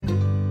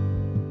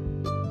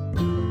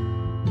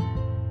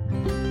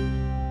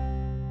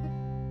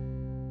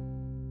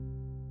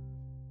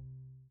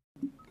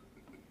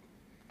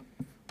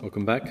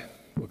Welcome back,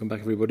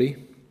 everybody.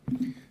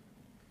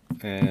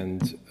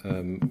 And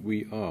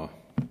we are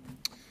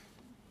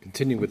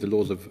continuing with the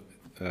laws of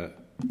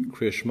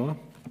Shema.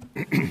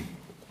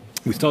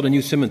 We start a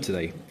new simon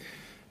today,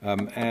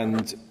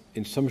 and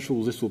in some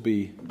shuls this will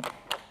be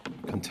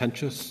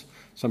contentious.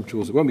 Some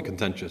shuls it won't be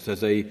contentious.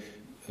 There's a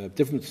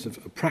difference of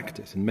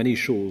practice in many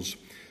shuls,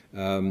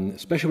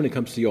 especially when it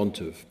comes to Yom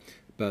Tov,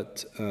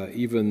 but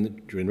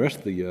even during the rest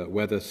of the year,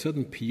 where there's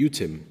certain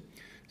piyutim,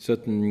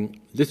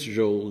 certain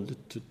liturgical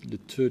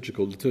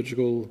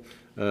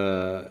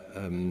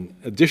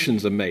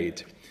additions are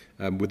made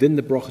within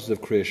the brachas of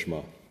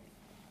Shema.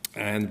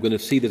 And we're going to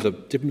see there's a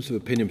difference of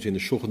opinion between the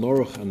Shulchan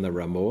Aruch and the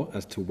Ramah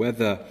as to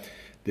whether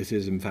this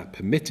is in fact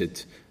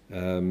permitted.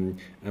 And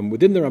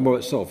within the Ramah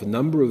itself, a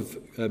number of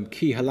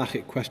key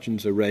halachic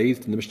questions are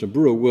raised, and the Mishnah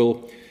Berurah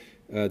will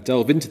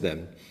delve into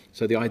them.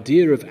 So the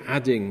idea of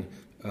adding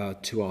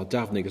to our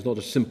davening is not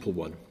a simple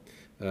one.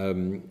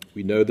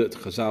 We know that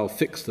Chazal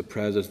fixed the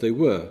prayers as they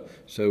were.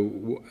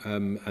 So,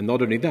 and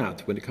not only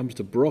that, when it comes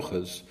to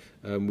brachas,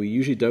 we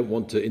usually don't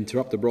want to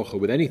interrupt the bracha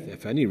with anything,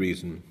 for any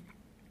reason.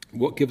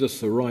 What gives us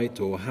the right,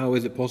 or how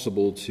is it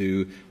possible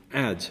to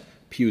add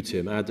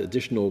piyutim, add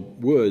additional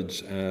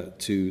words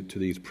to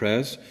these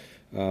prayers,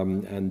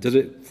 and does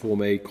it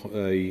form a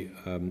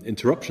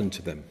interruption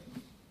to them?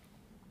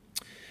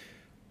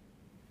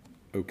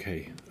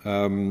 Okay,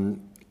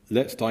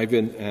 let's dive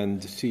in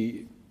and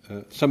see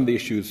some of the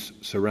issues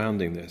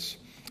surrounding this.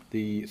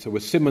 So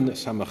we're Simon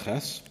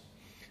Samaches,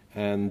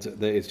 and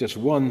there is just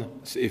one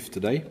if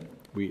today.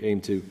 We aim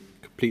to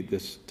complete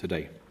this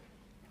today.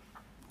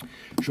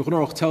 Shulchan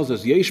Aruch tells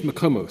us, Yesh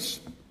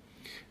Makomos,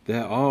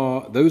 there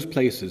are those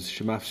places,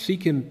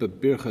 Shemafsikim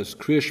bebirchas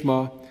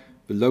kriyashma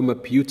veloma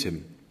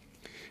piyutim.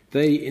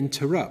 They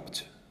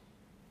interrupt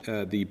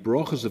the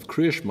brachas of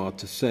kriyashma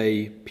to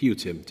say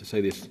piyutim, to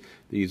say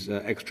these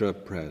extra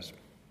prayers.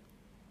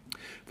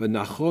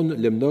 V'nachon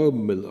limno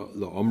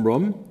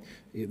la'omrom.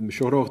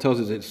 Shulchan Aruch tells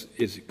us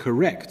it's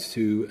correct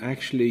to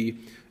actually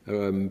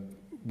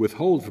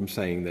withhold from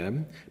saying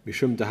them,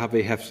 mishum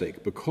dehave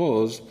hefsek,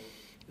 because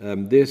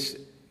this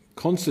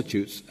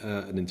constitutes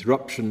an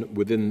interruption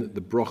within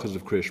the brachas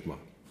of Shema.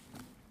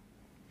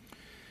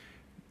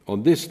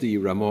 On this, the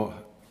Ramah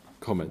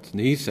comments,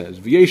 and he says,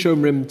 "V'yesh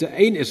omrim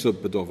de'ein isur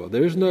b'dova."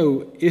 There is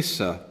no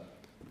issa,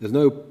 there's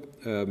no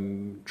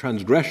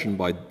transgression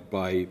by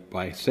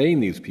saying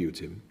these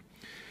piyutim.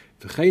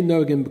 V'chein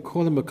nogim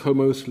b'kol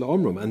hamakomos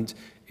la'omrim, and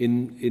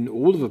in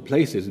all of the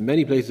places, in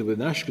many places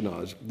within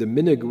Ashkenaz, the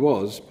minhag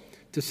was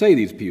to say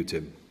these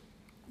piyutim.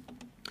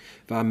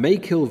 But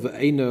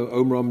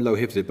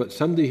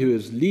somebody who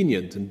is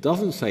lenient and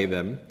doesn't say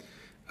them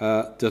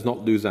does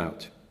not lose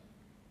out.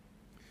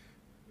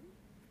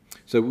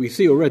 So we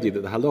see already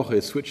that the halacha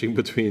is switching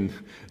between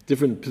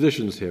different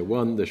positions here.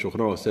 One, the Shulchan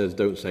Aruch says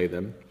don't say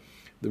them.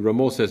 The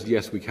Ramah says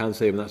yes, we can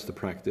say them, that's the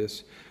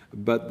practice.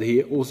 But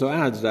he also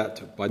adds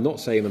that by not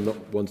saying them,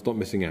 one's not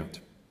missing out.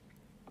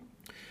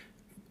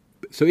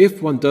 So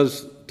if one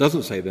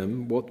doesn't say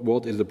them,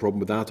 what is the problem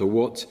with that, or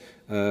what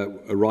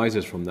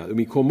arises from that?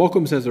 We call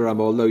Mokum, says the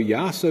Ramah, lo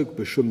yasok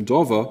b'shum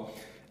dova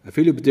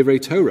afilu b'divrei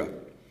Torah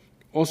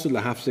also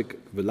lahafsik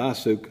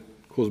v'lasok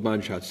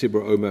kozman shat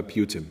sibra omer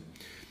piyutim.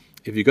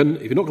 If you're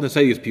not going to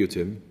say these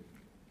piyutim,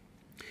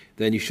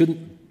 then you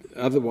shouldn't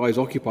otherwise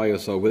occupy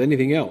yourself with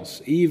anything else,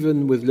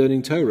 even with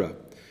learning Torah.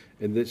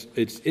 And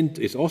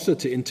it's also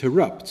to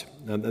interrupt,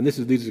 and these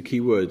are the key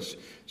words.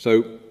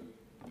 So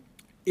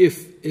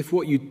if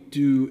what you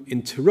do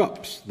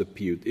interrupts the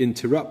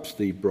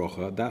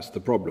bracha, that's the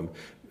problem,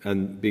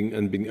 and being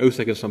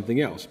osek of something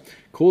else.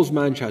 Calls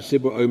man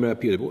sibur omer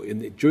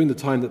piyutim during the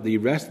time that the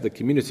rest of the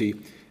community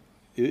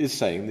is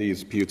saying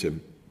these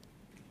piyutim.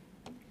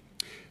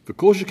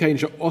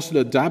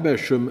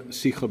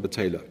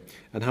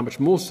 And how much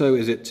more so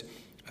is it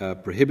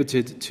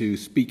prohibited to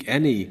speak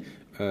any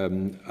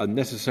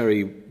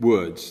unnecessary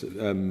words,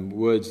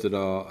 words that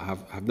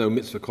have no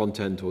mitzvah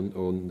content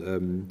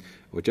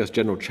or just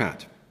general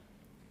chat.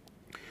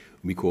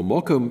 We call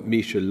mokom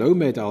misha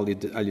lomed al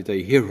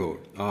yidei hiro.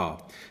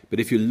 But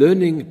if you're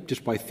learning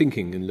just by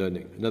thinking and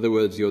learning, in other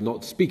words, you're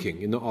not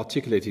speaking, you're not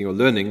articulating your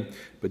learning,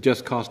 but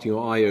just casting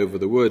your eye over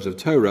the words of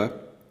Torah.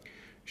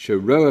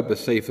 Shoroa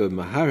b'sefer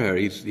maharer.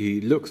 He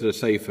looks at a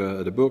sefer,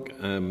 at a book,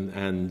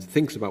 and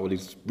thinks about what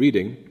he's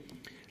reading.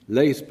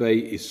 Leis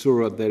bei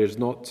isura. There's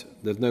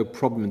no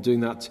problem in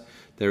doing that.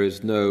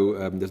 There's no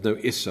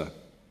issa.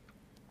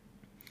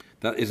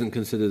 That isn't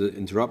considered an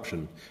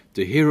interruption.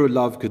 The hero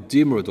love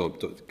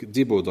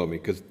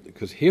dibordomi,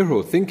 because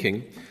hero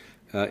thinking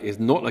is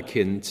not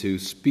akin to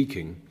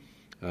speaking,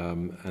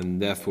 and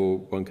therefore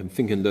one can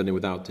think and learning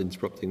without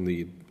interrupting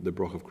the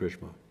brach of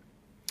Shema.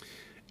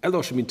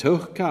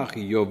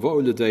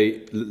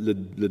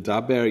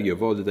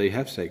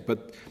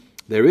 But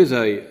there is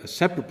a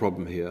separate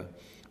problem here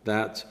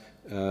that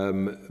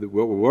what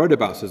we're worried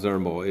about, says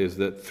Ramah, is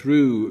that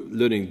through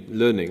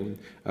learning,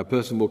 a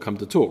person will come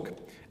to talk,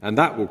 and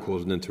that will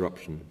cause an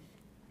interruption.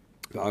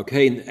 Therefore,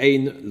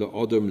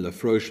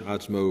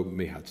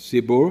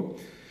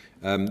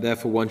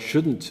 one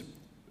shouldn't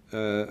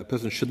a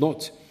person should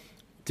not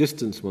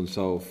distance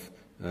oneself,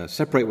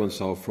 separate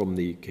oneself from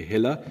the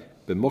kehillah,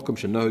 b'mokum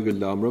shenoheg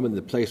la'amrum, in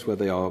the place where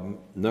they are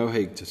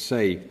noheg to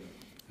say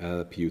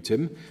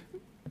piyutim.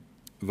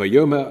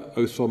 Vayomer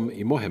osom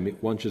imohem,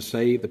 one should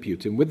say the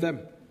piyutim with them.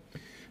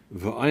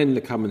 V'ayin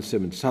lekamen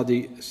siman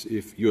sadi,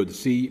 if yud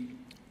see,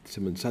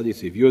 siman sadi,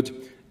 if yud,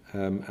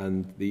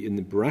 and in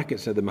the bracket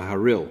said the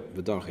maharil,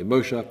 v'darchei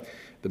Moshe.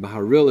 The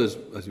maharil is,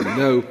 as we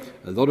know,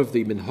 a lot of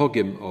the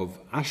minhagim of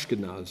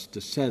Ashkenaz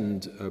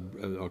descend,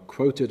 are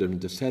quoted and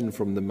descend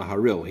from the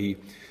maharil. He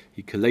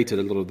collated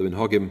a lot of the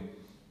minhagim,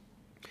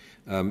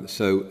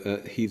 so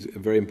he's a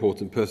very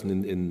important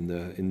person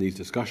in these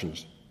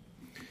discussions.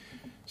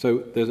 So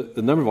there's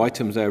a number of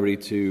items there really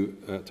to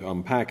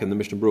unpack, and the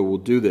Mishnah Berurah will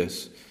do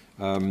this.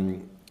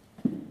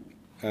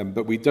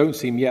 But we don't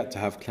seem yet to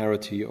have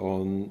clarity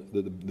on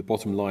the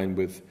bottom line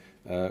with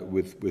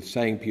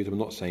saying piyutim and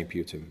not saying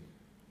piyutim.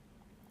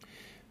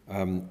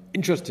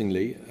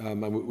 Interestingly,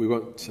 we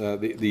won't.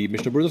 The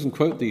Mishnah Berurah doesn't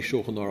quote the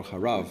Shulchan Aruch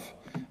Harav,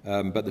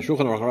 but the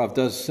Shulchan Aruch Harav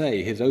does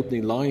say his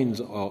opening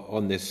lines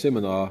on this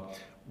simon are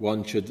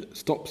one should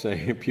stop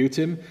saying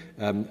piyutim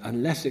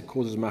unless it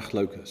causes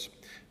machlokas.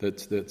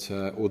 That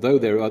although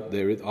there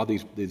are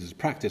these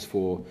practice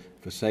for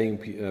saying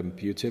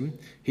piyutim,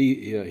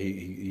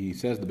 he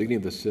says at the beginning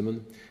of the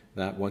simon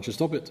that one should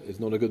stop it. It's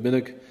not a good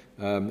minhag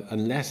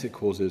unless it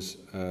causes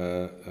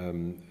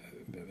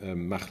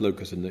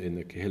machlokas in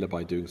the kehillah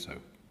by doing so.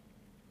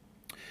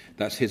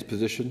 That's his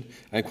position,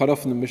 and quite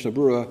often the Mishnah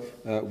Berurah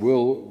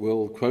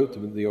will quote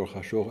the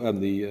Shulchan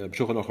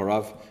Aruch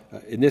Harav.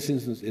 In this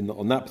instance,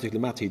 on that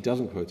particular matter, he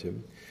doesn't quote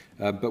him.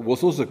 But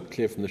what's also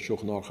clear from the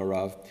Shulchan Aruch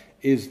Harav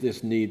is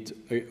this need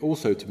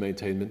also to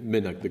maintain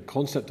minhag. The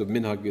concept of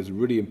minhag is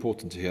really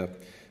important here,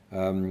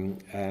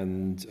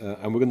 and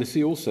we're going to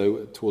see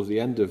also towards the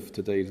end of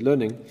today's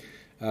learning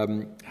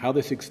how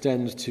this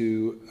extends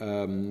to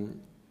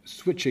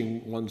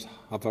switching one's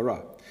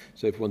havara.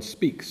 So if one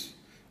speaks,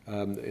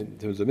 in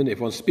terms of minhag, if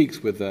one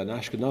speaks with an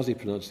Ashkenazi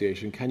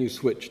pronunciation, can you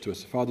switch to a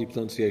Sephardi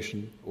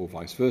pronunciation or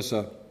vice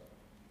versa?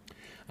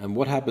 And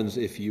what happens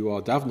if you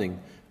are davening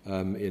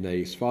in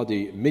a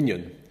Sephardi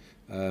minyan?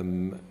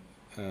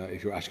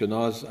 If you're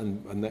Ashkenaz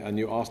and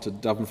you're asked to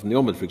daven from the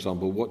Omid, for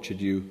example, what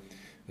should you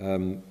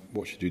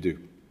do?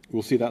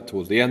 We'll see that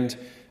towards the end.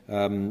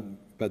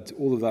 But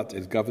all of that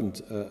is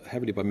governed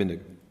heavily by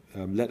minhag.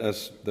 Let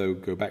us, though,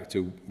 go back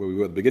to where we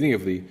were at the beginning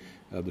of the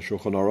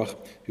Shulchan Aruch,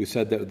 who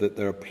said that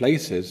there are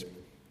places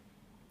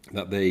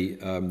that they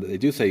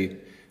do say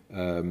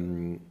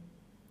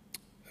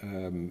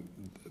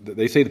that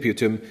they say the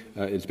piyutim.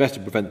 It's best to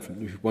prevent.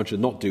 One should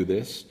not do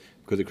this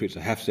because it creates a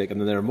hefsek. And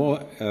then there are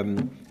more.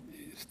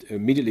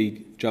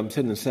 Immediately jumps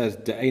in and says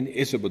de'ein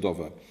isa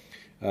b'dover.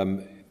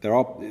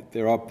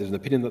 There's an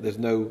opinion that there's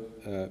no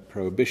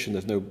prohibition,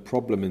 there's no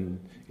problem in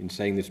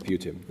saying this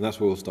piyutim, and that's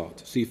where we'll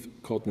start. Sif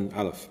Cotton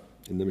Aleph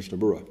in the Mishnah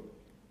Berurah.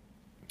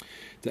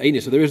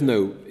 So there is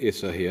no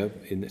isa here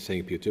in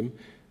saying piyutim.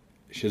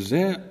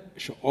 Shezeh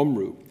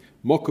she'omru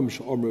mokum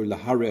she'omru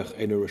laharech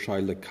eno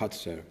rashai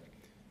lekatzer.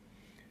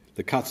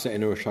 The katzer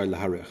eno rashai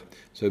laharech.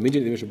 So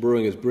immediately Mishnah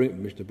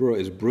Berurah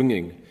is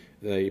bringing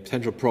a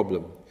potential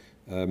problem.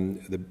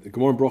 The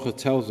Gemara in Brocha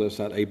tells us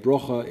that a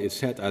brocha is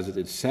set as it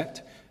is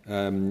set,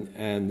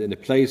 and in a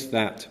place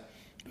that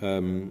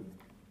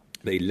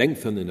they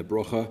lengthen in a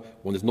brocha,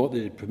 one is not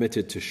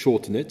permitted to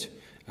shorten it,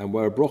 and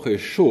where a brocha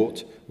is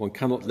short, one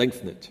cannot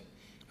lengthen it.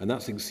 And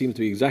that seems to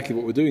be exactly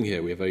what we're doing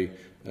here. We have a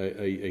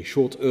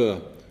short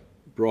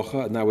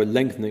brocha, and now we're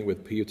lengthening it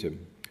with piyutim.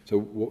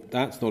 So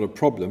that's not a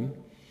problem.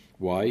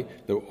 Why?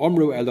 Though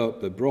omru ela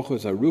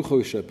bebrochos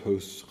arucho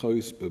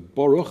sheposchos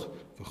beborach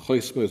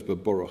v'choismos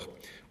beborach.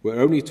 We're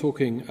only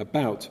talking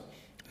about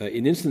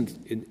in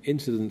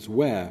incidents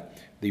where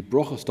the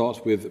brocha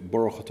starts with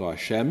Baruch Atah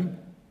Hashem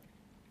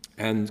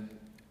and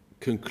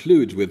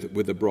concludes with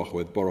the brocha,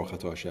 with Baruch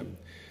Atah Hashem.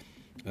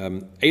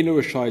 Eino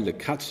rashai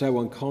lekatzer,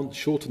 one can't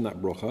shorten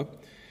that brocha.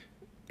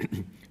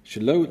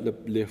 Shelo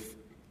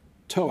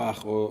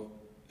liftoach or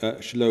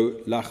shelo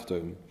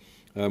lachtom,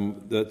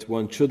 that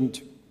one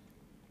shouldn't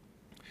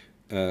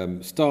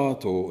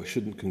start or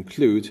shouldn't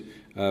conclude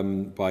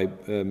without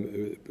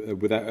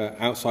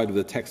outside of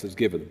the text that's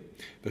given.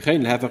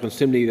 And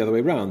similarly, the other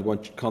way around, one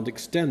can't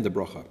extend the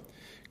brocha.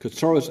 If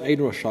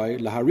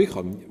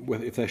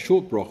they're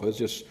short brochas,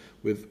 just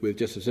with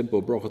just a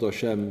simple brochat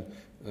Hashem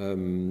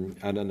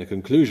and a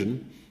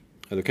conclusion,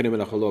 in the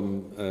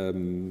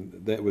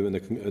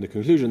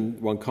conclusion,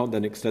 one can't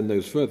then extend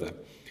those further.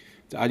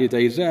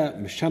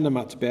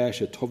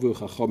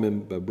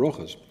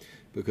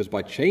 Because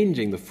by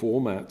changing the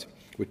format,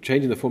 we're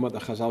changing the format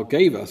that Chazal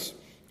gave us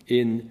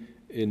in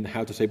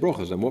how to say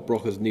brochas and what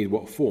brochas need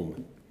what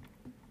form.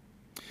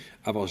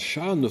 But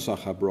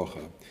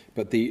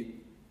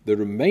the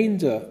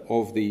remainder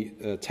of the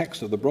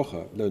text of the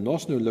brocha,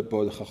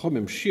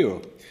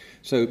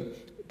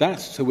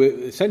 so we're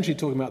essentially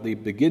talking about the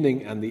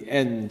beginning and the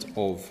end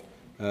of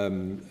a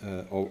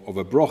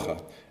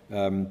brocha,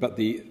 but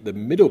the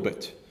middle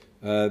bit,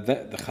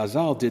 the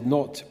Chazal did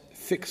not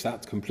fix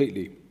that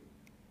completely.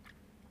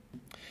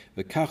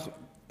 The kach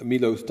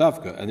milos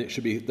davka, and it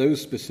should be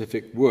those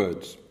specific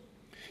words.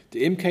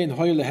 The imkein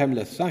hoy lehem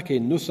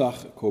lesake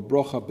nusach kol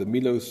brocha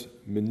b'milos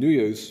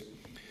menuyos.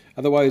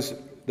 Otherwise,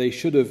 they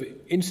should have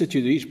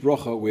instituted each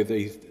brocha with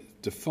a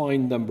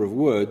defined number of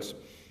words.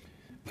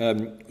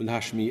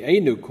 L'hashmi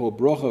einu kol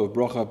brocha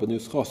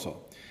b'nus chosa.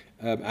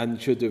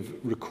 And should have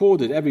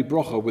recorded every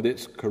brocha with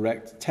its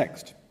correct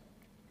text.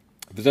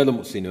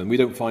 And we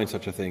don't find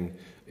such a thing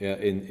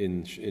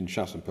in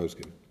Shas and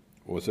Poskim,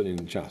 or certainly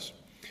in Shas.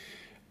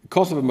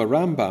 Because of a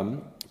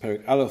Rambam,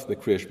 Perek Aleph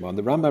B'Kriyas Shema, and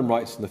the Rambam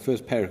writes in the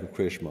first Perek of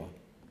Kriyas Shema,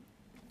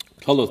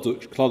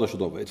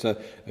 it's a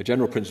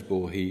general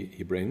principle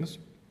he brings.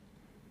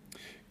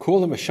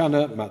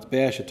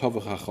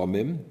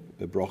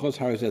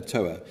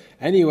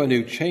 Anyone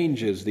who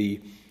changes the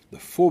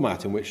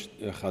format in which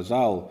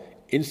Chazal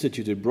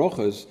instituted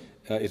brochas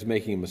is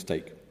making a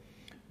mistake.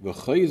 One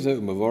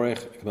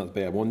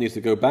needs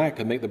to go back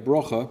and make the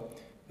brocha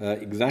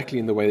exactly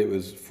in the way that it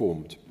was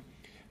formed.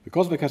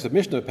 Because of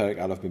Mishnah Perek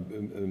Aleph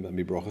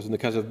Mi brochas, and the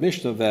case of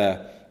Mishnah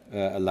there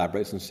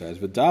elaborates and says,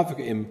 "V'davka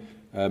im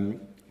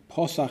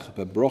posach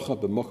bebrocha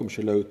b'mokum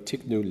shelo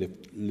tiknu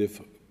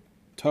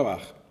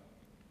liftoach."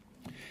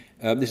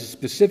 This is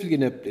specifically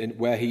in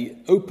where he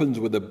opens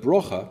with a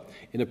brocha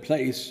in a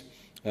place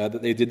that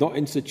they did not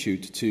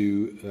institute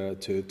to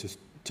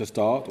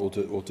start or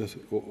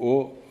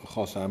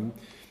chosam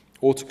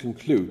or to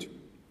conclude.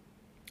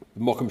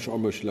 In a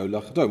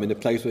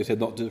place where they said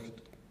not to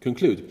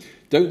conclude.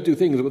 Don't do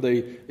things where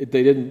they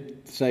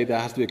didn't say there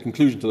has to be a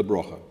conclusion to the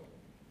brocha.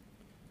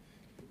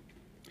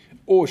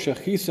 Or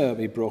shechisa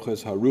mi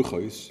brochas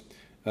haruchos,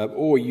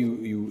 or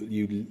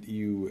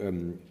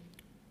you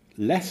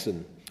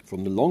lessen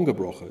from the longer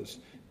brochas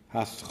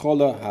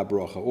haschola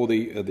habrocha, or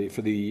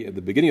for the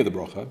beginning of the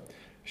brocha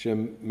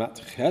shem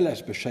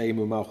matcheles b'shem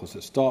u'malchus.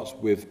 It starts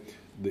with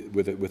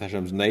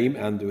Hashem's name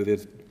and with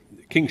His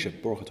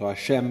kingship. Baruch atah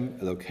Hashem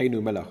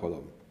Elokeinu melech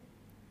olam.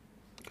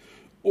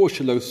 Or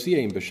shelo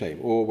siyem b'shem,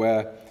 or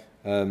where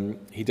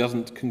he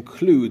doesn't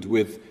conclude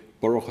with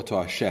Baruch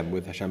atah Hashem,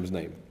 with Hashem's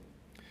name.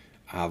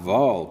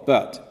 Aval,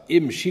 but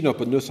im shino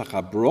b'nusach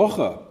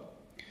habrocha,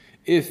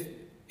 if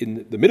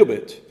in the middle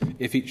bit,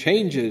 if he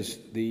changes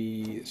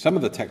some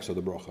of the text of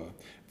the brocha,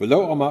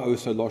 v'lo omar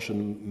osa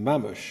loshen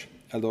mamash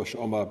elosh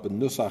omar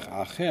b'nusach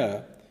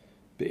acher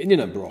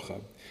b'inyan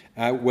brocha,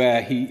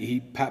 where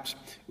he perhaps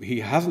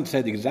hasn't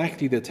said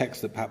exactly the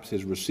text that perhaps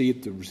is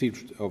received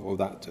of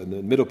that in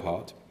the middle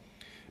part,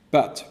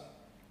 but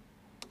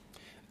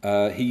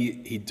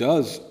he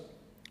does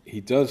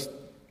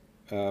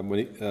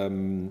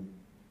when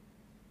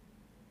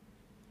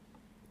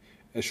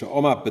but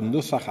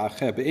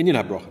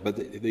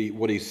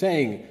what he's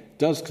saying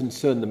does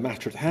concern the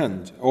matter at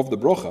hand of the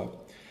brocha.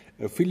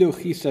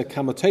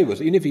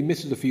 Even if he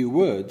misses a few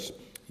words,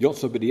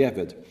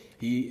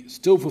 he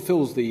still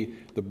fulfills the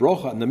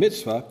brocha and the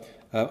mitzvah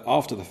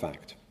after the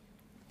fact.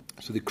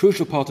 So the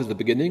crucial part is the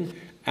beginning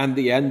and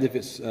the end. If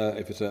it's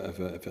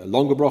a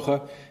longer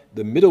brocha,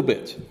 the middle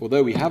bit,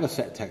 although we have a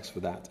set text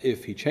for that,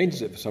 if he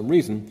changes it for some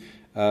reason,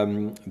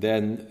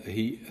 then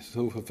he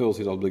still fulfills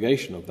his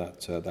obligation of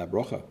that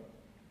brocha.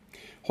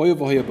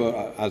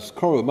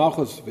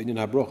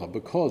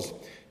 Because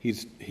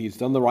he's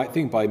done the right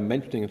thing by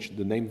mentioning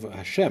the name of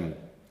Hashem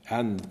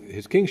and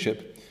His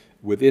kingship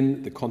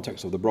within the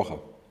context of the brocha.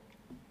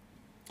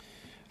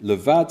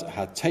 Levad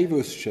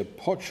hatevos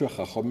shepotra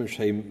chachomim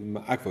sheim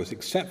ma'akvos,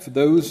 except for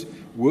those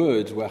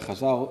words where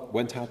Chazal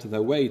went out of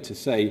their way to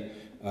say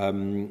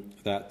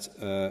that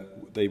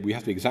we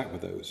have to be exact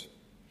with those,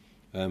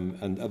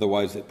 and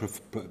otherwise it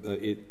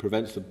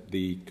prevents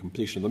the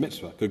completion of the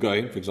mitzvah.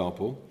 Going, for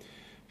example,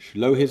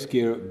 shlo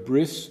hizkir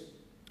bris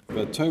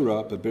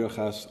v'torah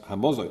b'birchas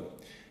hamozon.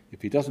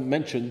 If he doesn't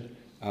mention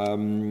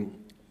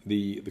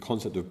the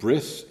concept of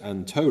bris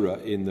and Torah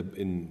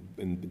in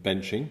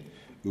benching,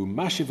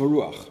 u'mashiv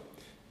haruach,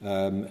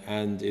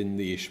 and in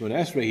the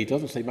Shemona Esrei he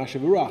doesn't say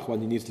mashiv haruach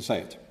when he needs to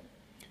say it.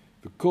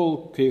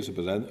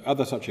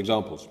 Other such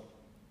examples.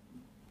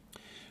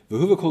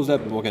 V'huva calls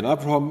that Mogen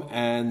Avraham,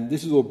 and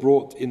this is all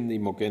brought in the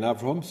Mogen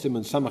Avraham,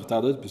 Siman Samach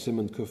Daled,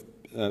 V'Siman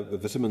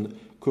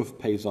Kuf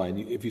Pei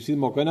Zayin. If you see the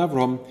Mogen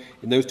Avraham,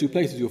 in those two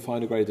places you'll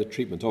find a greater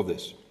treatment of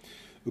this.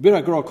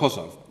 Ubira Gora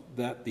Kosov,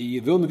 that the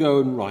Vilna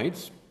Gaon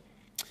writes,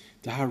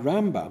 the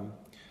Rambam,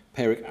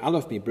 Perek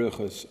Aleph Mi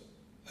Brochos,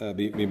 that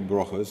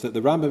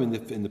the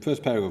Rambam in the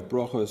first paragraph of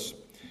Brochos,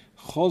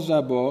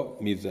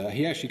 Chozabo Mizah,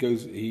 he actually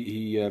goes,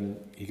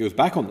 he goes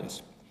back on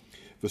this.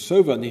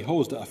 V'Sova, and he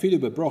holds that Afilu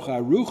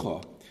B'Brocha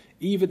Rucha,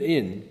 even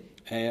in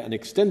an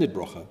extended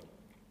brocha,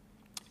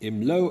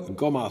 imlo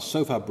goma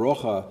sofa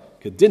brocha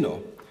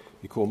kedino,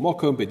 we call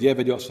mokom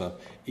b'diavad yotza.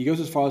 He goes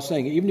as far as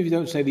saying, even if you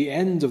don't say the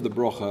end of the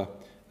brocha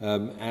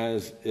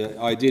as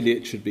ideally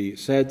it should be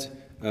said,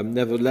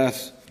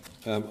 nevertheless,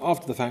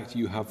 after the fact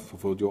you have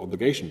fulfilled your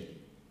obligation.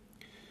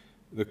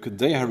 The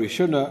kedei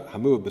harishona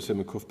hamu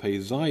b'siman kuf pei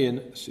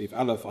zayin sif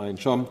aleph ayin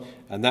shom,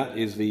 and that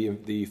is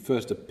the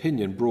first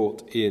opinion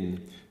brought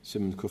in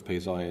siman kuf pei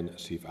zayin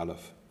sif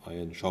aleph.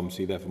 Ayin Shom,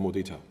 see there for more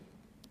detail.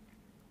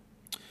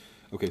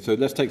 Okay, so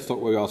let's take stock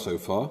where we are so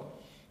far.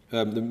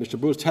 The Mishnah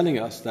Berurah is telling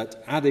us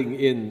that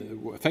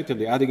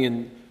effectively adding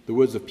in the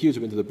words of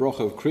piyutim into the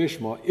bracha of Kriya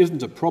Shema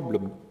isn't a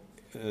problem,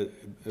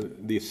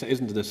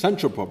 isn't an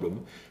essential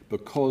problem,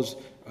 because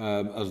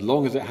as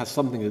long as it has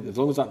something, as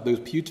long as those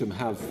piyutim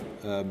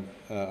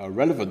are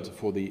relevant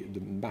for the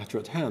matter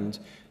at hand,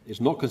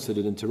 it's not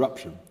considered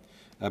interruption,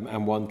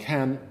 and one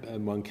can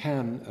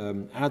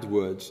add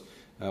words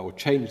or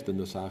change the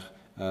nusach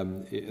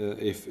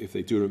if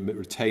they do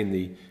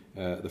retain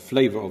the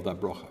flavour of that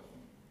bracha.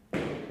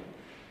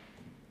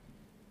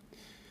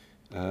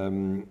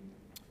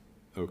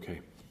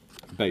 Okay,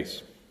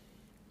 base.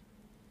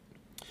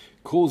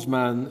 Calls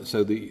man,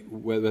 so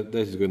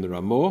this is going to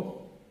run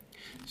more.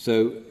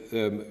 So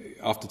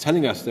after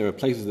telling us there are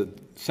places that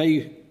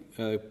say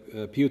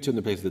piyutim,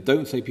 the places that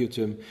don't say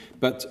piyutim,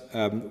 but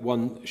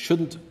one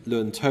shouldn't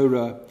learn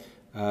Torah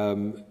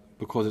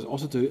because it's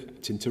also to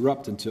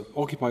interrupt and to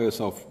occupy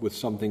yourself with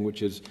something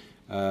which is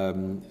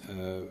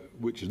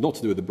not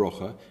to do with the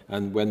bracha,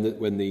 and when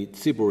the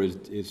tzibur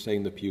is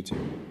saying the piyutim.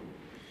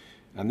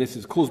 And this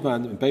is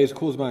Kulzman, in Beis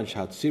Kulzman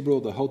Shat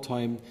Tzibur, the whole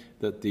time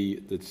that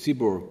the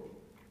tzibur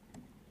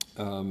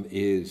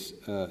is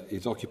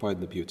occupied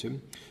in the piyutim.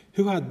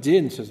 Who had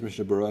din, says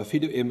Mishnah Berurah,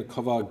 afidu im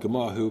kavar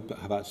gemahu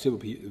havat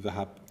tzibur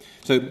v'hap.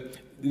 So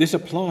this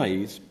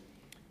applies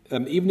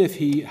even if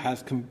he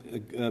has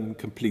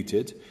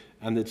completed,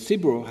 and the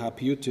tzibur ha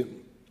piyutim.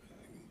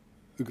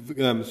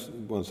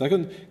 1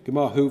 second.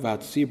 Gemahu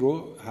v'hat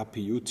tzibur ha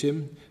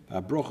piyutim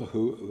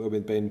v'abrochahu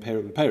v'ben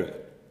perek.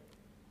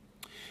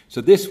 So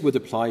this would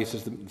apply,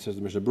 says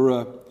the Mishnah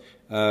Berurah,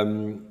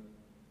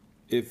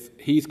 if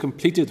he's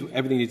completed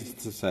everything he needs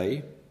to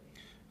say,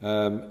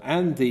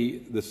 and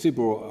the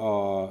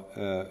tzibur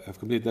have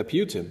completed their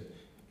piyutim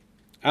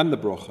and the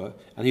brocha,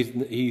 and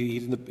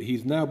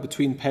he's now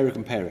between perek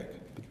and perek,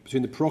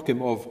 between the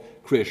prokim of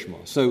Kriya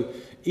Shema. So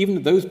even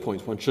at those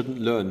points, one shouldn't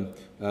learn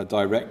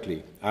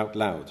directly out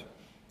loud.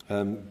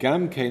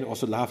 Gam kain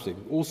also lahafzik.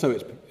 Also,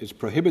 it's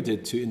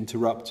prohibited to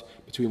interrupt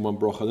between one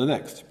brocha and the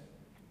next.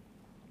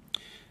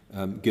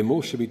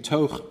 Gimel should be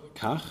toch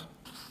kach,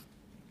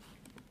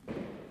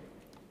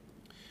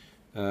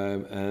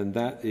 and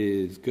that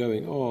is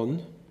going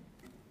on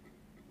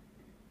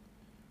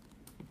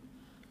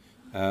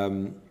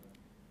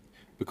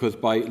because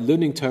by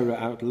learning Torah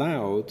out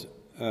loud,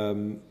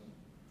 the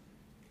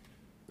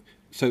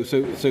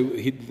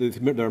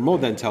Ramah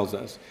then tells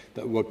us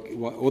that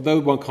although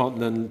one can't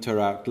learn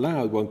Torah out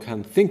loud, one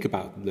can think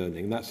about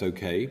learning. That's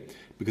okay,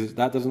 because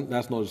that doesn't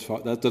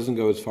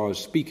go as far as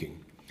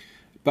speaking.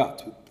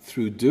 But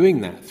through doing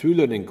that, through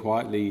learning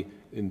quietly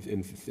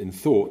in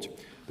thought,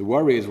 the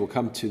warriors will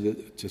come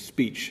to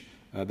speech.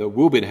 There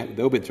will be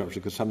interruption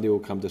because somebody will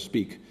come to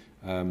speak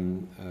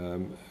after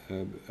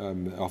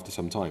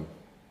some time.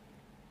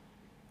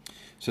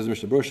 Says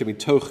Mishnah Berurah, "Shemi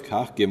toch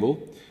kach gimel."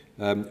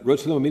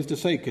 Rotzalom means to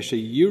say,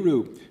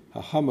 "Kasheyiru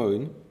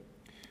hahamon,"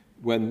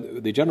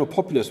 when the general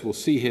populace will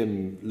see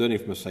him learning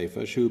from a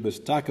sefer, "Shu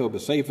b'stako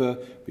b'sefer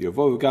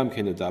v'yovohu gam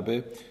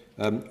kenedaber."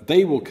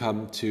 They will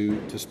come to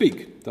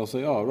speak. They'll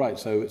say, "Oh, right,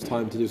 so it's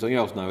time to do something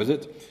else now, is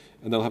it?"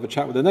 And they'll have a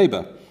chat with their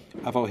neighbour.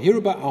 But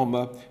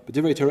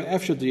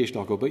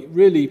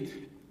really,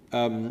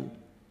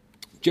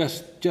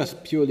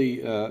 just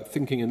purely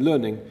thinking and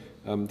learning,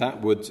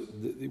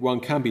 one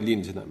can be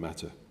lenient in that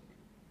matter.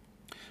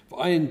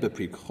 See the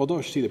Pri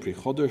Chodosh,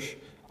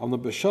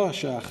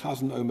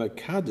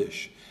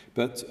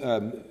 but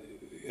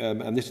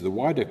and this is the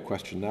wider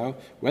question now.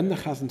 When the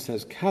Chazan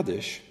says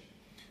Kaddish,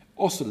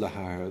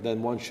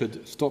 then one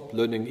should stop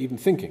learning, even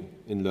thinking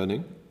in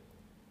learning.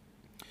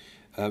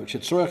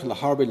 Because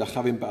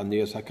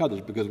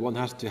one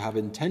has to have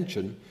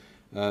intention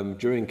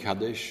during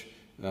Kaddish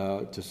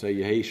to say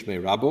Yehi Shmei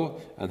Rabbo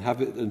and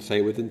have it and say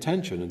it with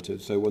intention.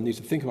 So one needs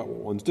to think about what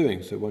one's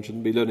doing. So one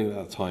shouldn't be learning at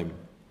that time.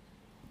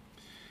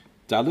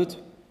 Dalet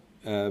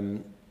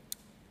Ein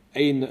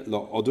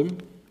Lo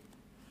Odom.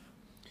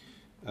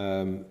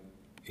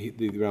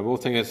 The Ramah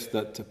telling us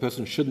that a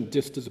person shouldn't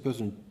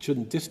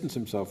distance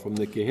himself from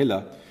the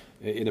Kehillah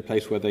in a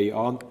place where they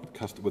aren't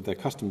they're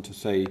accustomed to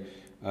say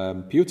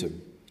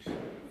piyutim.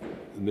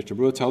 The Mishnah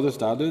Berurah tells us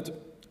that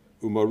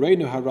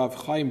Umoreinu harav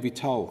Chaim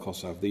Vital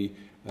Kosav. The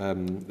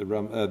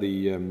Rav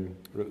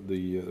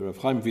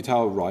Chaim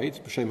Vital writes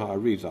B'Shem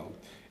HaArizal,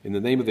 in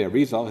the name of the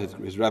Arizal,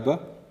 his Rebbe,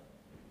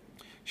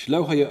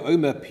 Shlo haya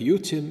omer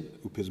piyutim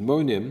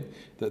upizmonim,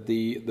 that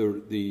the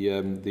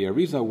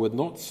Arizal would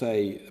not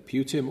say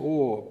piyutim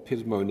or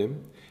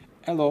pizmonim,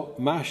 elo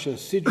masha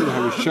sidru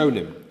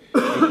harishonim,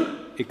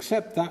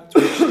 except that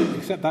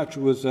which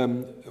was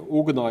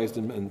organized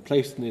and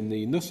placed in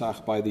the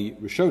nusach by the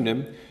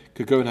Rishonim,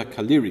 Kagon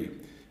HaKaliri,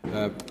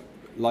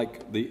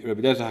 like the Rabbi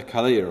Eliezer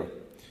HaKalir,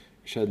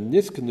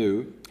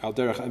 Sheniskanu al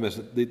derech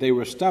emes. They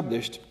were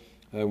established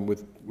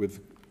with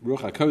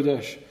Ruach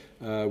HaKodesh,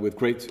 with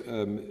great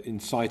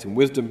insight and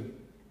wisdom.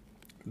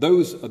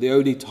 Those are the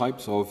only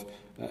types of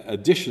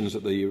additions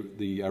that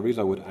the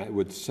Arizal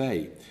would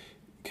say.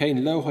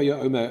 Kain lo haya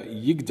omer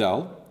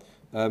yigdal.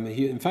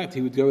 In fact,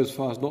 he would go as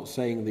far as not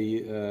saying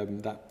the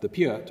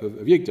piyut of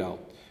Yigdal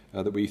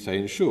that we say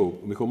in Shul.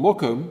 We call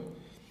Mokom,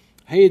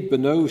 Heid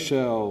Beno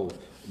Shel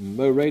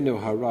Moreno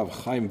Harav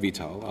Chaim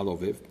Vital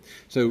Aloviv.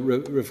 So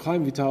Rav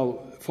Chaim Vital,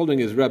 following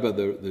his Rebbe,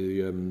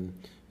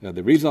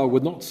 the Rizal,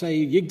 would not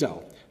say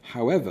Yigdal.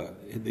 However,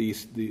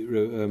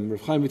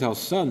 Rav Chaim Vital's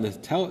son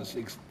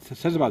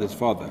says about his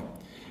father,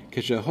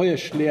 Keshehoya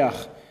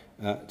Shliach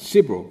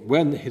Tzibur,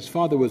 when his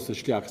father was the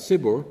Shliach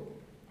Tzibur,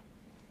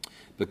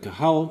 the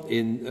Kahal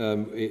in a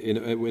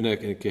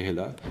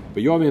Kehillah,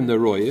 B'yomim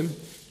Neroyim,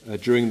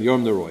 during the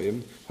Yom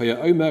Neroyim, Haya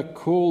Omer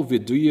Kol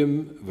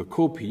Viduyim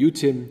V'Kol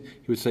Piyutim,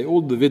 he would say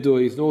all the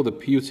Vidois and all the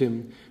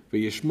Piyutim,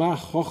 V'yishma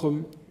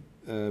Chochem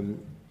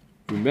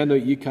Umeno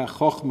Yika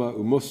Chochma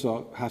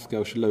Umusa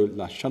Haskel Shelo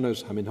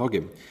Lashanos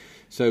Haminhagim.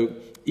 So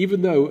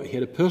even though he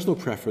had a personal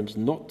preference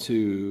not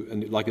to,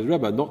 and like his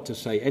Rebbe, not to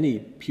say any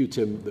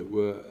Piyutim that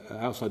were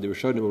outside the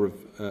Rishonim or of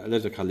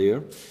Eliezer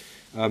Kalir,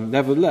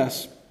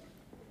 nevertheless,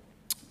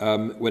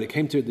 when it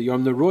came to the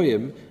Yom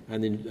Neroyim,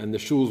 and the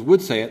shuls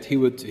would say it, he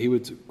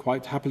would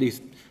quite happily, as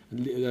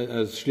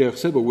Shliach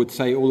Tzibur, would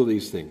say all of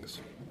these things.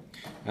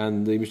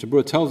 And the Mishnah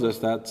Berurah tells us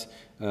that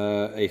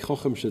a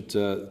chochem should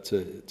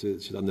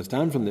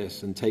understand from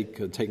this and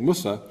take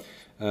musa,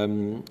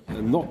 and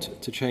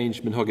not to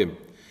change minhagim.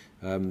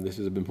 This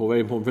is a very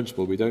important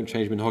principle. We don't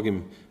change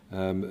minhagim,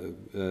 and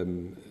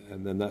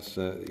then that's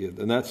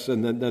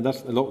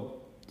a lot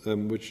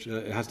which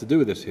has to do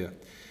with this here.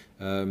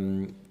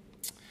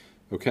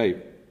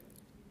 Okay,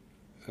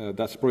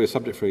 that's probably a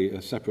subject for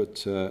a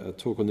separate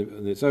talk on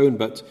its own,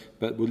 but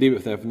we'll leave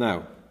it there for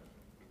now.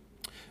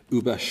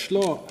 Uba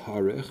shlo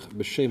harich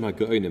b'shem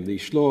ha'gaonim. The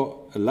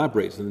shlo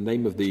elaborates on the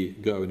name of the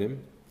gaonim.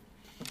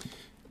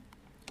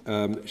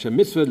 Shem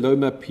mitzvah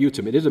loma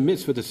piyutim. It is a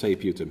mitzvah to say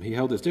piyutim. He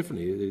held this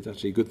differently. It's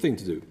actually a good thing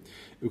to do.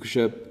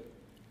 Ukasha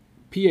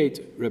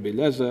piyet Rabbi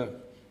Lezer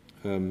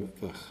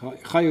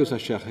chayos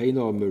asher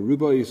heino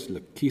merubois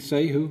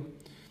lekisehu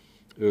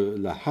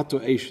lahato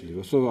eishli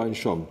v'sova in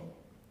shom.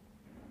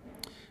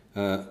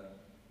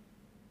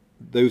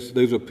 Those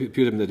were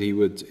piyutim that he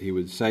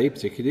would say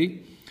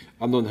particularly.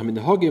 Amnon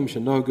haminhagim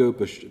shenogo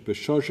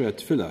b'shorshe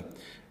tefillah.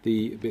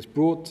 It's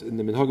brought in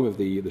the minhagim of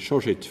the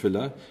shorshe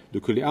tefillah.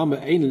 L'kuli alma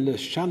ein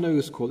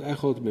leshanos kol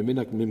echod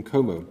meminag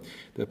mimkomo.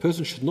 The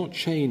person should not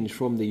change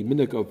from the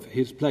minhag of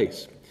his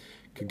place.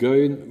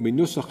 Kagoin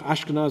minusach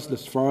Ashkenaz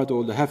lesfarad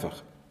or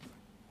lehefach.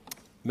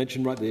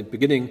 Mentioned right at the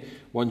beginning,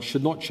 one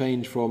should not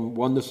change from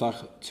one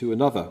nusach to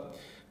another.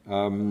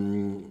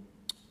 And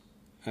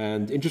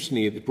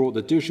interestingly, it brought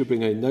the Dush should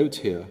bring a note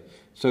here.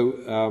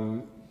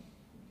 So.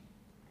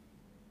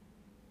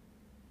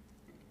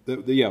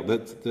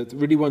 That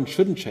really one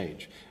shouldn't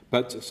change.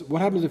 But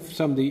what happens if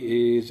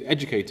somebody is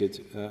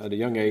educated at a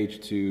young age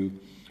to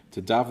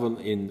daven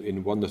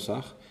in one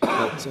nusach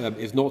that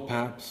is not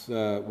perhaps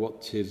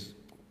what his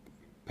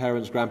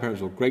parents,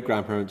 grandparents, or great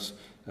grandparents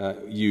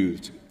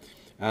used,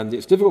 and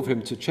it's difficult for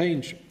him to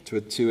change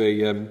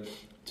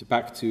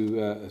back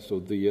to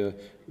sort of the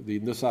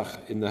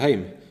nusach in the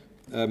Haim.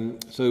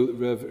 So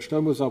Rav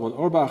Shlomo Zalman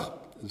Auerbach,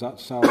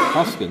 Zatzal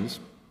Haskins.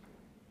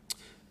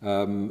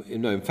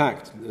 In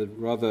fact,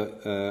 rather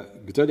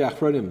Gedolei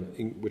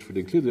Achronim, which would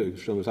include the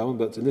Shlomo Zalman,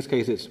 but in this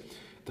case it's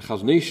the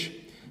Chazon Ish,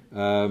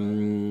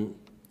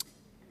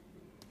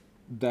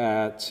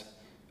 that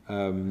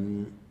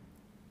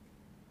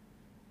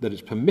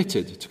it's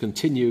permitted to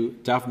continue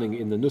davening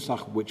in the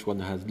nusach which one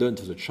has learnt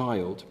as a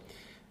child,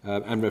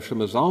 and Rav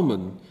Shlomo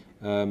Zalman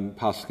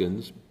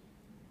paskins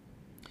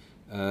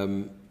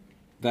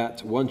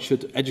that one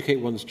should educate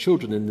one's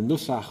children in the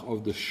nusach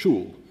of the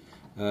shul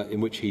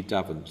in which he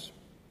davens.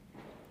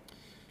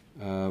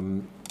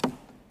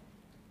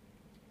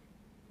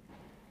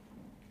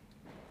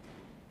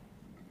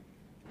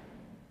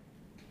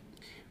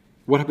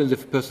 What happens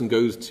if a person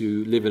goes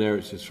to live in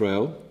Eretz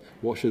Yisrael?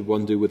 What should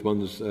one do with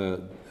one's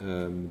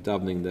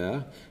davening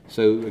there?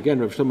 So again,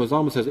 Rav Shlomo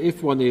Zalman says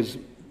if one is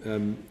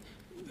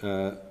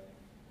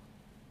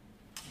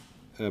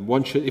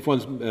if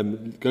one's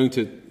going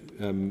to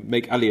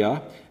make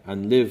aliyah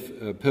and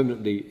live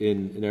permanently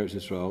in Eretz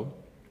Yisrael,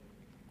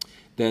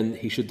 then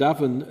he should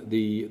daven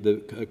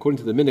according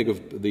to the minhag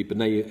of the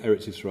Bnei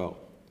Eretz Yisrael,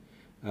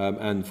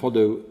 and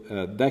follow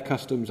their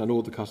customs and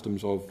all the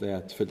customs of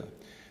their tefillah.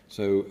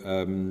 So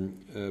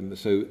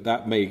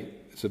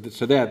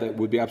that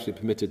would be absolutely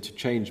permitted to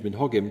change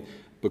minhagim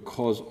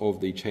because of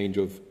the change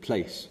of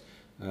place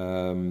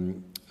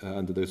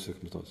under those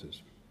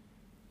circumstances.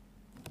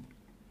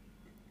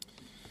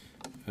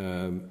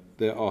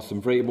 There are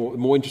some very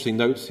more interesting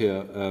notes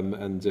here,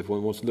 and if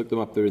one wants to look them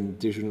up, they're in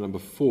Division number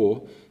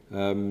 4.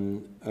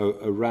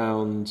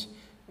 Around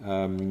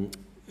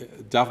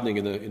davening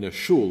in a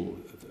shul,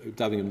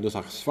 davening in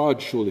Nusach Sfarad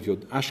shul if you're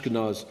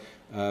Ashkenaz,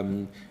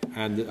 and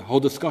the whole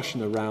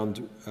discussion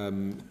around,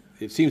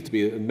 it seems to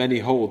be, many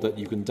hold that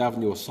you can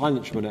daven your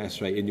silent Shemona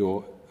Esrei in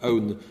your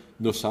own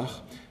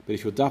Nusach, but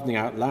if you're davening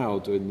out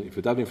loud, and if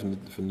you're davening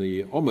from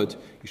the Omid,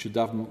 you should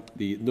daven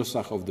the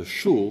Nusach of the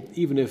shul,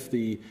 even if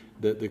the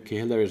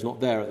Kehillah is not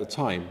there at the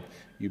time.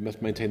 you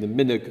must maintain the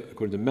minhag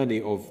according to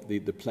many of the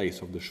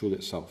place of the shul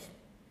itself,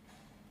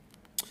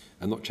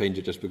 and not change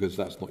it just because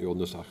that's not your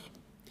nusach,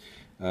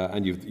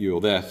 and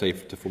you're there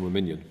safe to form a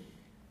minyan.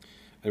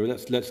 Anyway,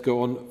 let's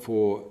go on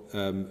for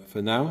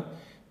now.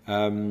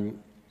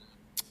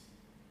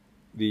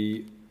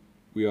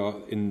 We are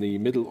in the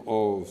middle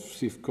of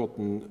Sif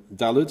Cotton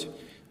Dalad,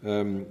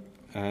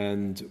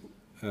 and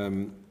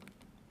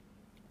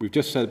we've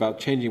just said about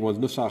changing one's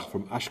nusach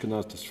from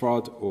Ashkenaz to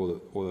Sfarad or the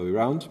way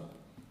around.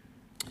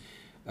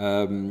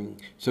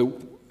 So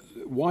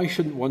why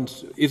shouldn't one?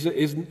 Is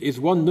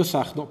one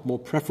nusach not more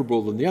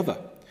preferable than the other?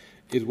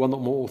 Is one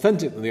not more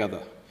authentic than the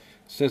other?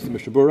 Says the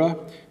Mishnah Berurah,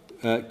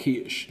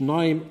 Ki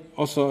shnaim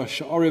osa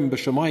sha'arim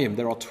b'shamayim.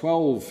 There are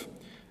 12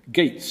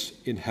 gates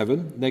in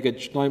heaven, neged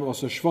shnaim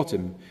osa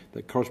shvatim,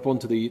 that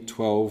correspond to the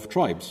 12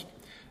 tribes.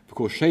 Of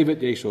course,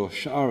 shevet yesho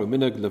sha'ar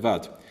minhag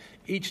levad.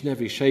 Each and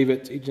every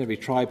shevet, each and every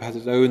tribe has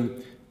its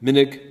own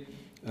minhag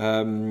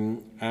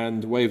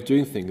and way of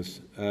doing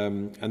things,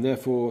 and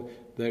therefore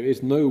there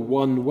is no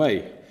one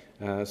way.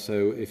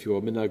 So if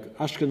you're minhag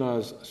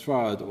Ashkenaz,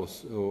 Sfarad, or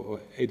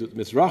Edut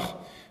Mizrach,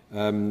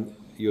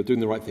 you're doing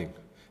the right thing,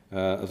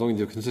 as long as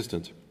you're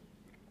consistent.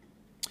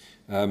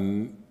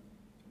 If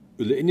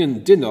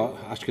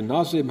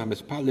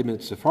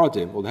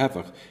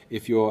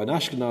you're an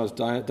Ashkenaz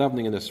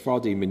davening in a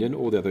Sephardi minyan,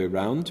 or the other way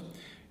around,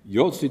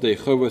 you absolutely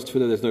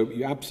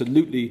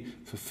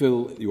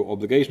fulfill your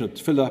obligation of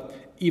tefillah,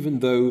 even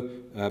though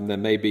there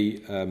may be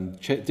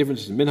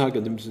differences in minhag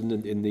and differences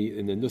in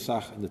the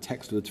nusach and the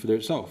text of the tefillah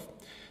itself.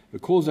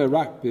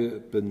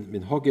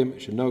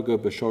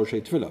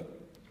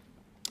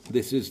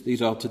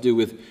 These are to do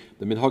with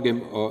the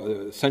minhagim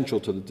are essential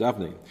to the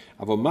davening.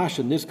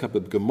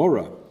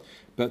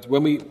 But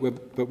when we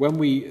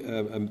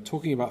are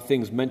talking about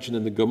things mentioned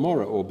in the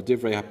Gemara or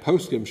b'divrei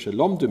haposkim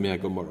shelomdu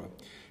minhag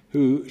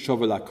who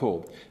shovel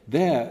akol,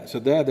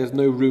 there's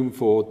no room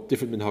for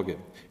different minhagim.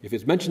 If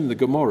it's mentioned in the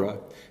Gemara,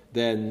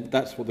 then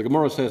that's what the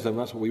Gemara says, and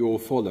that's what we all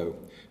follow.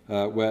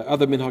 Where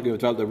other minhagim are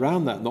developed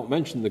around that, not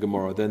mentioned in the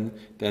Gemara, then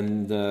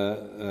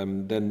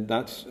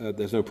that's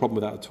there's no problem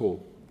with that at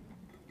all.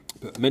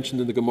 But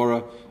mentioned in the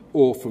Gemara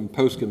or from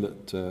poskim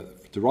that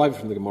derive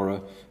from the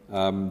Gemara,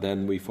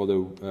 then we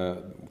follow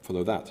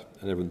that,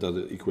 and everyone does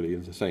it equally.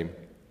 It's the same.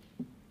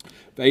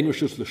 And in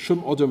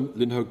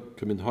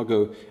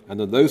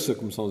those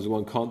circumstances,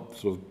 one can't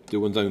sort of do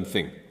one's own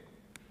thing.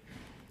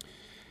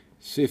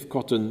 Sif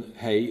cotton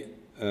hay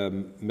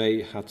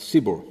may hat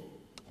sibur.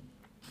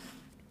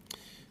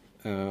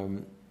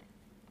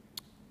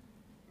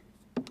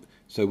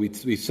 So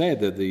we said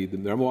that the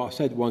Ramah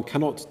said one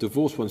cannot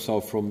divorce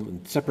oneself from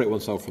and separate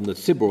oneself from the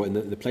sibur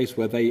in the place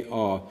where they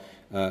are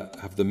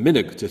have the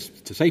minhag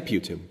to say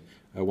piyutim.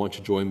 One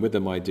should join with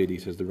them ideally,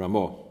 says the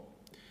Ramah.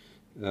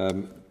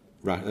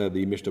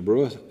 The Mishnah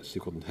Berurah,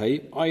 Sikot Hey,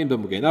 Ayin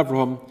b'Mogen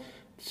Avraham,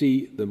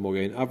 see the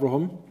Mogen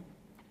Avraham.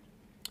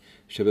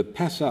 Shebe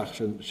Pesach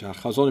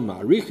shechazonim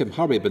ma'arichim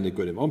harbe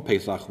b'nigudim. On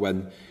Pesach,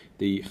 when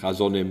the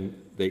chazonim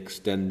they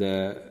extend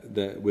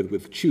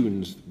with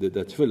tunes the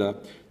tefillah.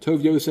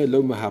 Tov Yoseh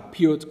lo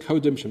mahapiyut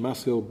kodem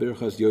shemaskil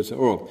birchas Yotzer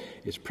Or.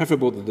 It's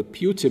preferable that the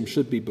piyutim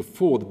should be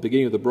before the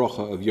beginning of the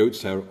bracha of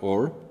Yotzer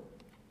Or.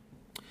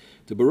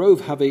 The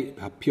barov have a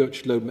piyut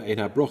shlom ein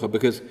ha-bracha,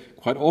 because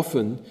quite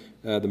often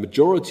the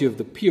majority of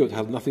the piyut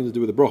has nothing to do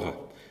with the bracha.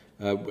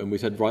 And we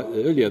said right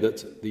earlier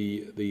that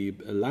the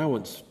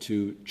allowance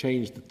to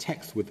change the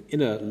text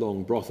within a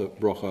long bracha,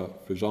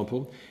 for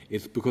example,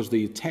 is because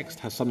the text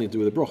has something to do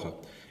with the bracha.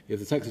 If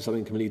the text is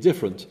something completely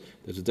different,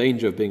 there's a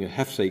danger of being a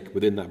hefsek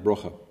within that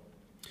bracha.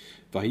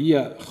 And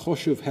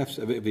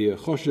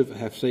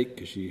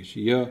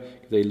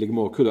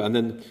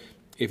then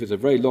if it's a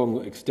very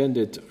long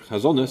extended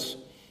chazonis,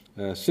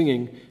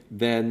 singing,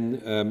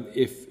 then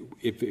if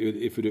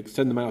it would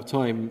extend the amount of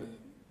time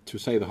to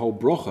say the whole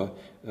bracha,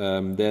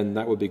 then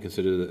that would be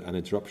considered an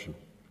interruption.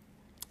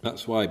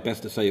 That's why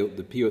best to say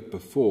the piyut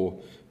before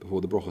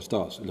the bracha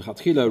starts.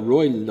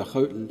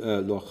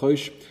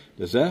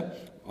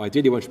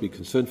 Ideally, one should be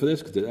concerned for this,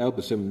 because the El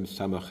B'Sim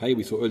Samachay,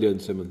 we saw earlier in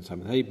Simon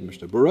Samachay,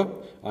 Mishnah Berurah,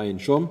 Ayin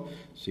Shom,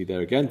 see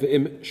there again,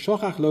 V'im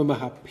shochach lo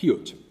maha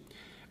piyut,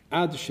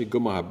 ad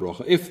shegumah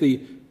bracha. If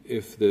the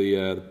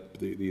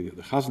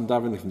Chazan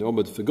davening from the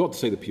Omid forgot to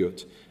say the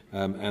piyut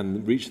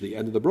and reached the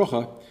end of the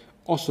bracha,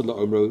 also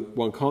la'omro,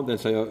 one can't then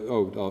say,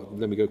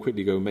 let me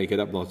quickly go make it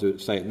up and I'll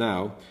say it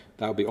now.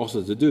 That would be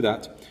also to do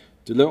that.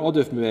 D'lo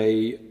odif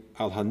mei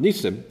al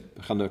hanisim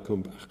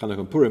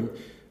b'chanakum purim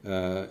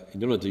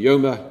in Yom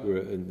Yoma.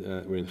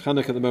 We're in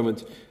Chanukah at the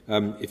moment.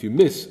 If you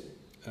miss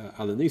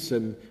al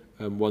hanisim,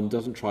 one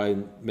doesn't try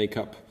and make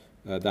up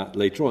that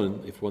later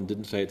on if one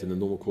didn't say it in the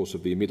normal course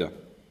of the Amidah.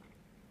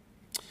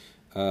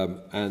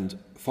 And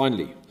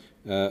finally,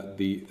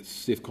 the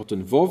Sif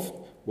Koton Vov,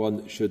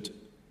 one should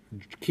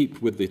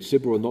keep with the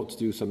tzibur and not to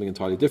do something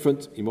entirely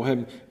different. But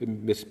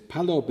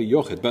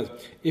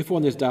if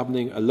one is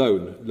davening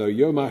alone, lo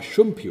yoma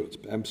shum piyut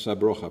b'emsa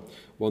brocha,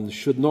 one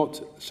should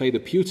not say the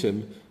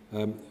piyutim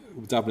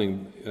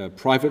davening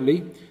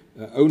privately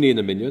only in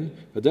a minyan.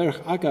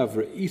 V'derech agav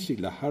re'isi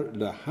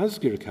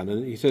lahazgir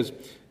kanan. He says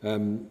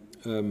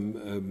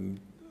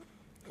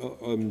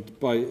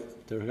by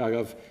derech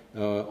agav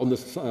on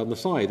the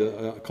side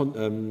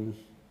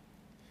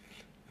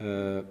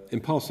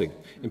in passing.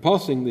 In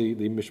passing,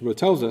 the Mishnah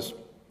tells us.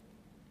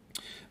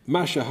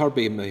 There's a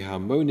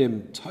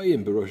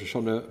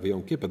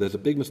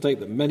big mistake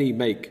that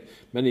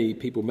many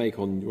people make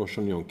on Rosh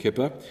Hashanah Yom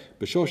Kippur.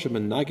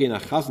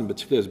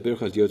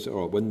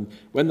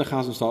 When the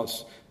chazan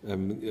starts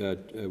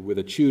with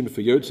a tune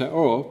for Yotzei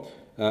Or,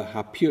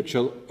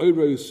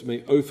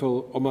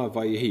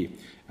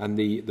 and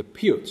the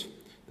piyut,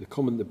 the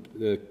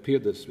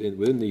piyut that's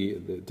within the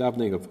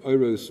davening of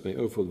Oros me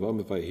ofel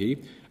v'omer vayehi,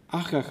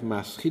 achach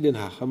maschilin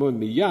hachamon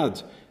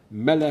miyad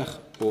melech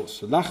or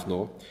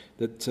salachno,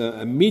 that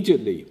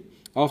immediately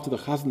after the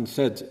chazan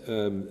said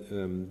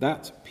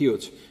that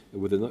piyut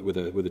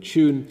with a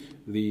tune,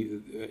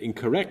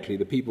 incorrectly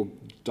the people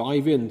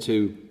dive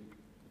into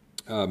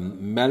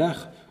melech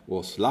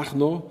or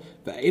slachno.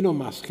 They don't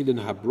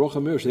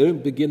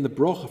begin the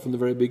brocha from the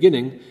very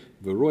beginning.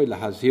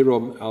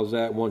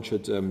 One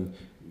should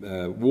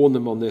warn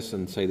them on this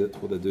and say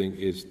that what they're doing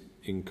is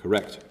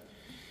incorrect.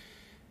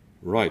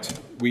 Right,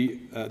 we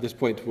at this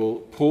point will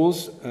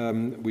pause.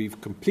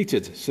 We've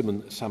completed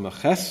Siman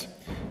Samaches.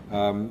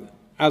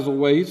 As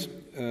always,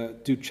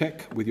 do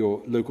check with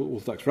your local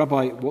Orthodox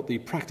rabbi what the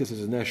practice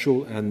is in their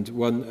shul, and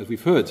one, as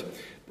we've heard,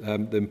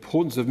 the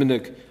importance of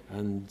minhag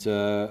and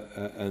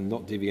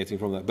not deviating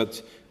from that.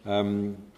 But